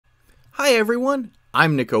Hi everyone,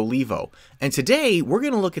 I'm Nick Olivo, and today we're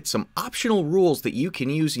going to look at some optional rules that you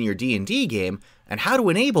can use in your D&D game and how to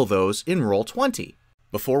enable those in Roll20.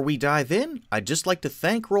 Before we dive in, I'd just like to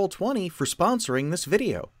thank Roll20 for sponsoring this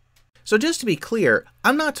video. So just to be clear,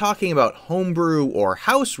 I'm not talking about homebrew or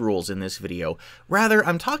house rules in this video, rather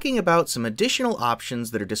I'm talking about some additional options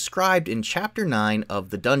that are described in Chapter 9 of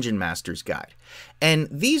the Dungeon Master's Guide. And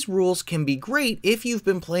these rules can be great if you've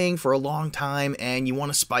been playing for a long time and you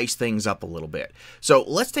want to spice things up a little bit. So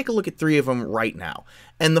let's take a look at 3 of them right now.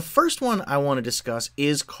 And the first one I want to discuss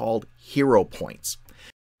is called Hero Points.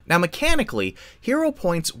 Now mechanically, Hero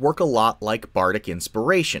Points work a lot like Bardic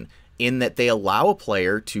Inspiration, in that they allow a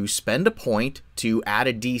player to spend a point to add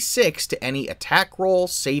a d6 to any attack roll,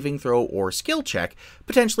 saving throw, or skill check,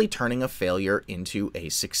 potentially turning a failure into a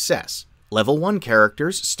success. Level 1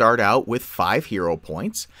 characters start out with 5 hero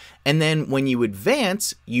points, and then when you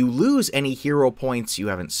advance, you lose any hero points you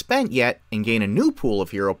haven't spent yet and gain a new pool of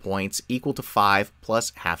hero points equal to 5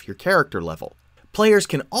 plus half your character level. Players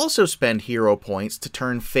can also spend hero points to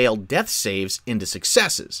turn failed death saves into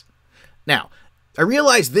successes. Now, I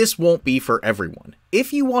realize this won't be for everyone.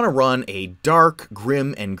 If you want to run a dark,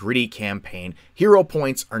 grim, and gritty campaign, hero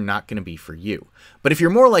points are not going to be for you. But if you're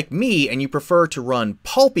more like me and you prefer to run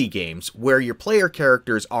pulpy games where your player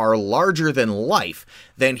characters are larger than life,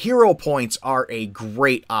 then hero points are a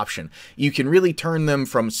great option. You can really turn them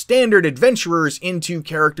from standard adventurers into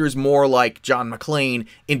characters more like John McClane,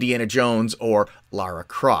 Indiana Jones, or Lara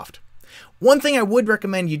Croft. One thing I would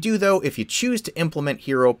recommend you do, though, if you choose to implement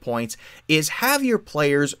hero points, is have your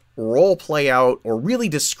players role play out or really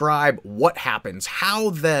describe what happens, how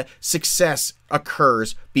the success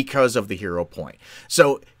occurs because of the hero point.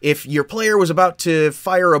 So if your player was about to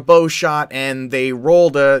fire a bow shot and they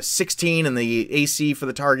rolled a 16 and the AC for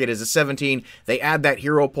the target is a 17, they add that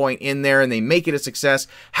hero point in there and they make it a success,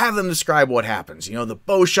 have them describe what happens. You know, the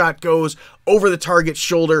bow shot goes over the target's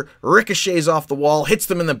shoulder, ricochets off the wall, hits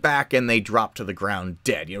them in the back, and they drop to the ground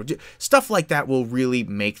dead. You know, stuff like that will really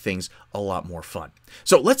make things a lot more fun.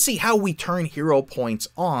 So let's see how we turn hero points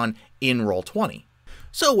on in Roll20.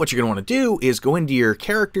 So what you're going to want to do is go into your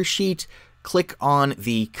character sheet, click on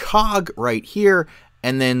the cog right here,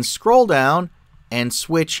 and then scroll down and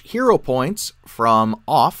switch hero points from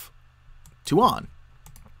off to on.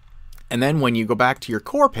 And then when you go back to your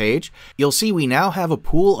core page, you'll see we now have a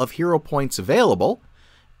pool of hero points available.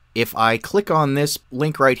 If I click on this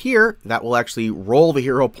link right here, that will actually roll the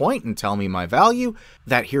hero point and tell me my value.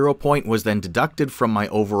 That hero point was then deducted from my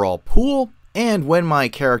overall pool. And when my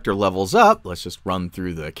character levels up, let's just run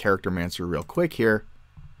through the Charactermancer real quick here.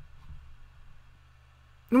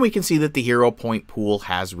 And we can see that the hero point pool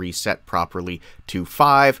has reset properly to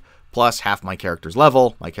 5 plus half my character's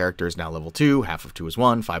level. My character is now level 2, half of 2 is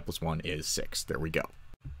 1, 5 plus 1 is 6. There we go.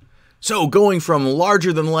 So going from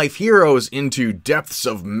larger-than-life heroes into depths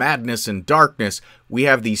of madness and darkness, we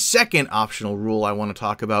have the second optional rule I want to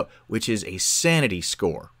talk about, which is a sanity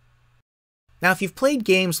score. Now, if you've played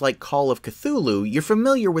games like Call of Cthulhu, you're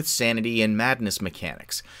familiar with sanity and madness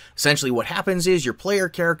mechanics. Essentially, what happens is your player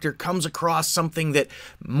character comes across something that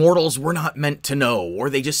mortals were not meant to know,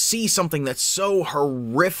 or they just see something that's so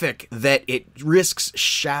horrific that it risks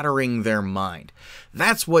shattering their mind.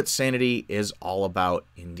 That's what sanity is all about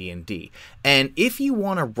in D&D. And if you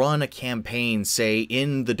want to run a campaign, say,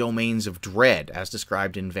 in the domains of dread, as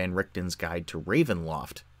described in Van Richten's Guide to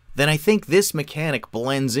Ravenloft, then I think this mechanic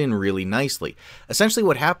blends in really nicely. Essentially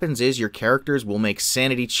what happens is your characters will make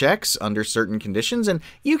sanity checks under certain conditions, and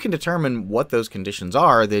you can determine what those conditions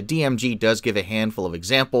are. The DMG does give a handful of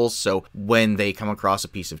examples, so when they come across a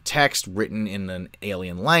piece of text written in an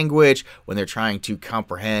alien language, when they're trying to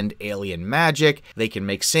comprehend alien magic, they can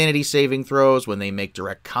make sanity saving throws, when they make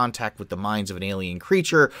direct contact with the minds of an alien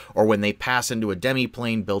creature, or when they pass into a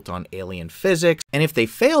demiplane built on alien physics. And if they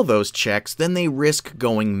fail those checks, then they risk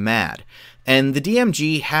going mad. And the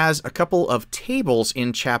DMG has a couple of tables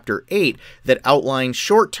in Chapter 8 that outline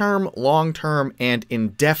short-term, long-term, and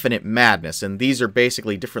indefinite madness. And these are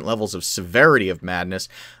basically different levels of severity of madness.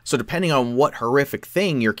 So depending on what horrific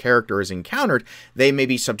thing your character has encountered, they may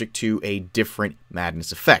be subject to a different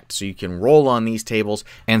madness effect. So you can roll on these tables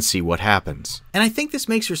and see what happens. And I think this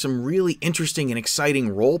makes for some really interesting and exciting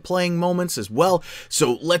role-playing moments as well.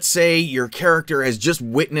 So let's say your character has just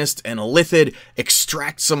witnessed an illithid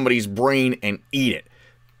extract somebody's brain and eat it.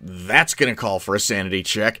 That's going to call for a sanity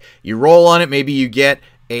check. You roll on it, maybe you get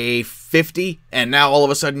a 50, and now all of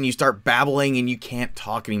a sudden you start babbling and you can't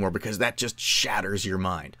talk anymore because that just shatters your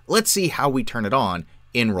mind. Let's see how we turn it on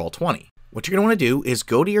in Roll20. What you're going to want to do is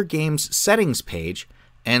go to your game's settings page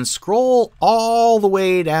and scroll all the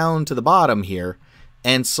way down to the bottom here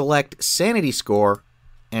and select Sanity Score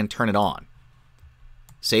and turn it on.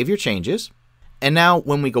 Save your changes. And now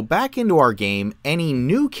when we go back into our game, any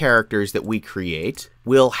new characters that we create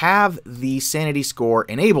will have the sanity score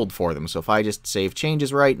enabled for them. So if I just save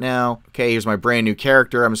changes right now, okay, here's my brand new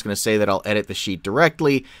character. I'm just going to say that I'll edit the sheet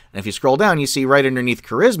directly. And if you scroll down, you see right underneath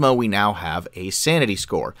Charisma, we now have a sanity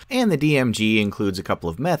score. And the DMG includes a couple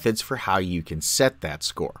of methods for how you can set that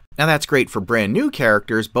score. Now that's great for brand new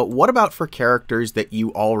characters, but what about for characters that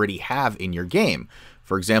you already have in your game?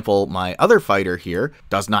 For example, my other fighter here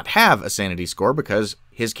does not have a sanity score because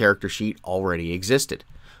his character sheet already existed.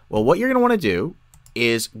 Well, what you're going to want to do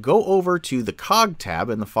is go over to the cog tab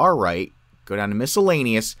in the far right, go down to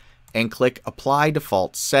miscellaneous, and click apply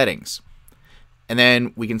default settings. And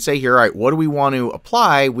then we can say here, all right, what do we want to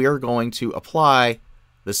apply? We are going to apply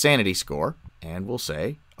the sanity score, and we'll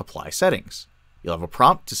say apply settings. You'll have a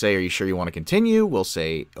prompt to say, are you sure you want to continue? We'll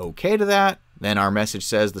say okay to that. Then our message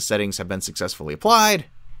says the settings have been successfully applied.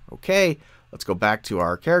 Okay, let's go back to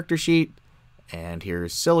our character sheet. And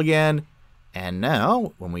here's Syl again. And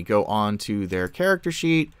now, when we go on to their character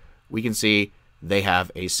sheet, we can see they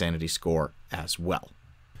have a sanity score as well.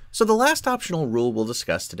 So the last optional rule we'll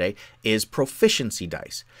discuss today is Proficiency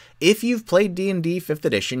Dice. If you've played D&D 5th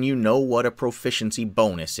edition, you know what a proficiency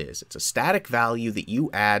bonus is. It's a static value that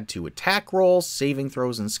you add to attack rolls, saving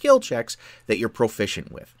throws, and skill checks that you're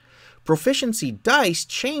proficient with. Proficiency Dice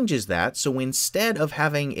changes that, so instead of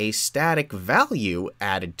having a static value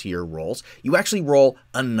added to your rolls, you actually roll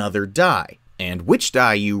another die. And which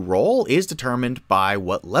die you roll is determined by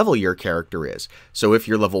what level your character is. So if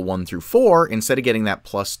you're level 1 through 4, instead of getting that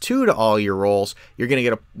 +2 to all your rolls, you're going to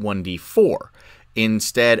get a 1d4.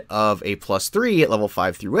 Instead of a +3 at level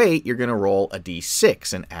 5 through 8, you're going to roll a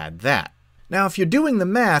d6 and add that. Now, if you're doing the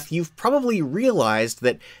math, you've probably realized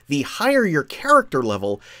that the higher your character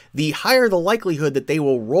level, the higher the likelihood that they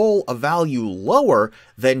will roll a value lower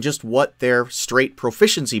than just what their straight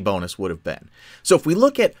proficiency bonus would have been. So if we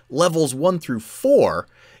look at levels 1 through 4,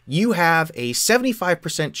 you have a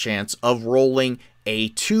 75% chance of rolling a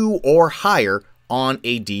 2 or higher on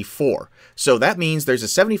a d4. So that means there's a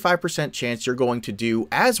 75% chance you're going to do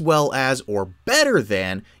as well as or better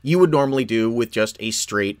than you would normally do with just a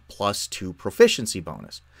straight +2 proficiency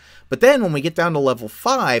bonus. But then when we get down to level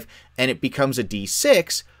 5 and it becomes a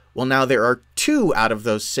d6, well, now there are 2 out of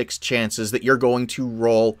those 6 chances that you're going to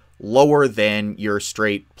roll lower than your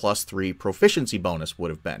straight +3 proficiency bonus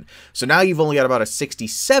would have been. So now you've only got about a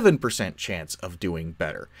 67% chance of doing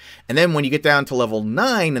better. And then when you get down to level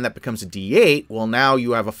 9 and that becomes a d8, well, now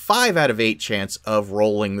you have a 5 out of 8 chance of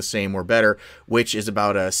rolling the same or better, which is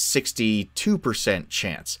about a 62%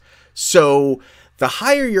 chance. So the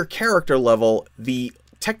higher your character level, the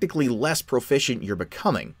technically less proficient you're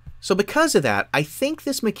becoming. So because of that, I think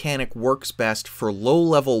this mechanic works best for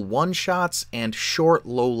low-level one-shots and short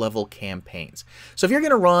low-level campaigns. So if you're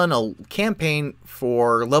going to run a campaign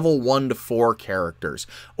for level 1 to 4 characters,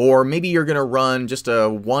 or maybe you're going to run just a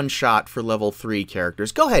one-shot for level 3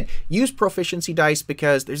 characters, go ahead, use Proficiency Dice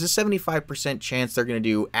because there's a 75% chance they're going to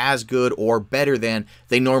do as good or better than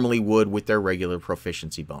they normally would with their regular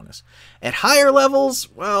proficiency bonus. At higher levels,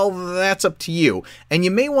 well, that's up to you. And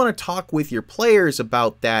you may want to talk with your players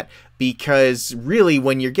about that, because really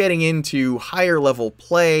when you're getting into higher level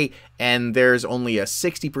play and there's only a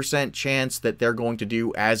 60% chance that they're going to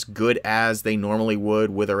do as good as they normally would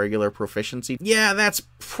with a regular proficiency, yeah, that's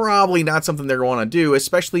probably not something they're going to do,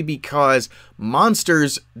 especially because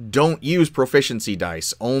monsters don't use proficiency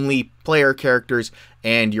dice. Only player characters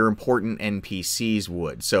and your important NPCs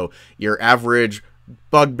would. So your average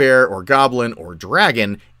bugbear or goblin or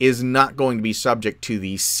dragon is not going to be subject to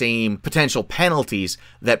the same potential penalties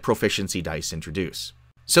that proficiency dice introduce.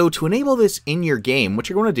 So to enable this in your game, what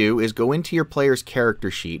you're going to do is go into your player's character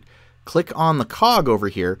sheet, click on the cog over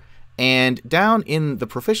here, and down in the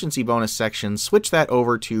proficiency bonus section, switch that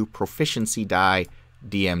over to Proficiency Die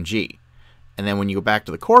DMG. And then when you go back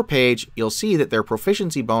to the core page, you'll see that their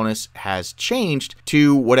proficiency bonus has changed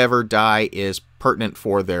to whatever die is pertinent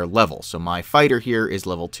for their level. So my fighter here is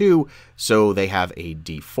level 2, so they have a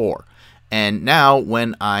d4. And now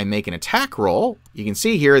when I make an attack roll, you can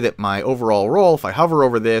see here that my overall roll, if I hover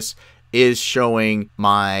over this, is showing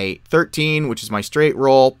my 13, which is my straight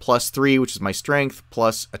roll, plus 3, which is my strength,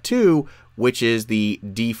 plus a 2, which is the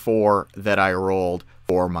d4 that I rolled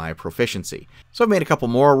for my proficiency. So I've made a couple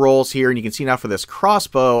more rolls here, and you can see now for this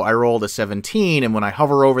crossbow, I rolled a 17, and when I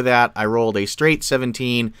hover over that, I rolled a straight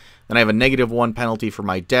 17, then I have a -1 penalty for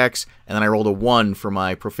my dex, and then I rolled a 1 for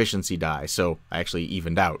my proficiency die, so I actually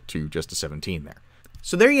evened out to just a 17 there.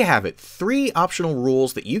 So there you have it, 3 optional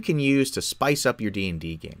rules that you can use to spice up your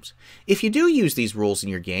D&D games. If you do use these rules in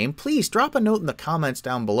your game, please drop a note in the comments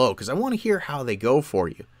down below because I want to hear how they go for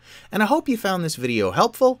you. And I hope you found this video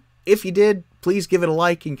helpful. If you did, please give it a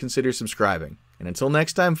like and consider subscribing. And until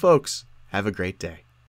next time, folks, have a great day.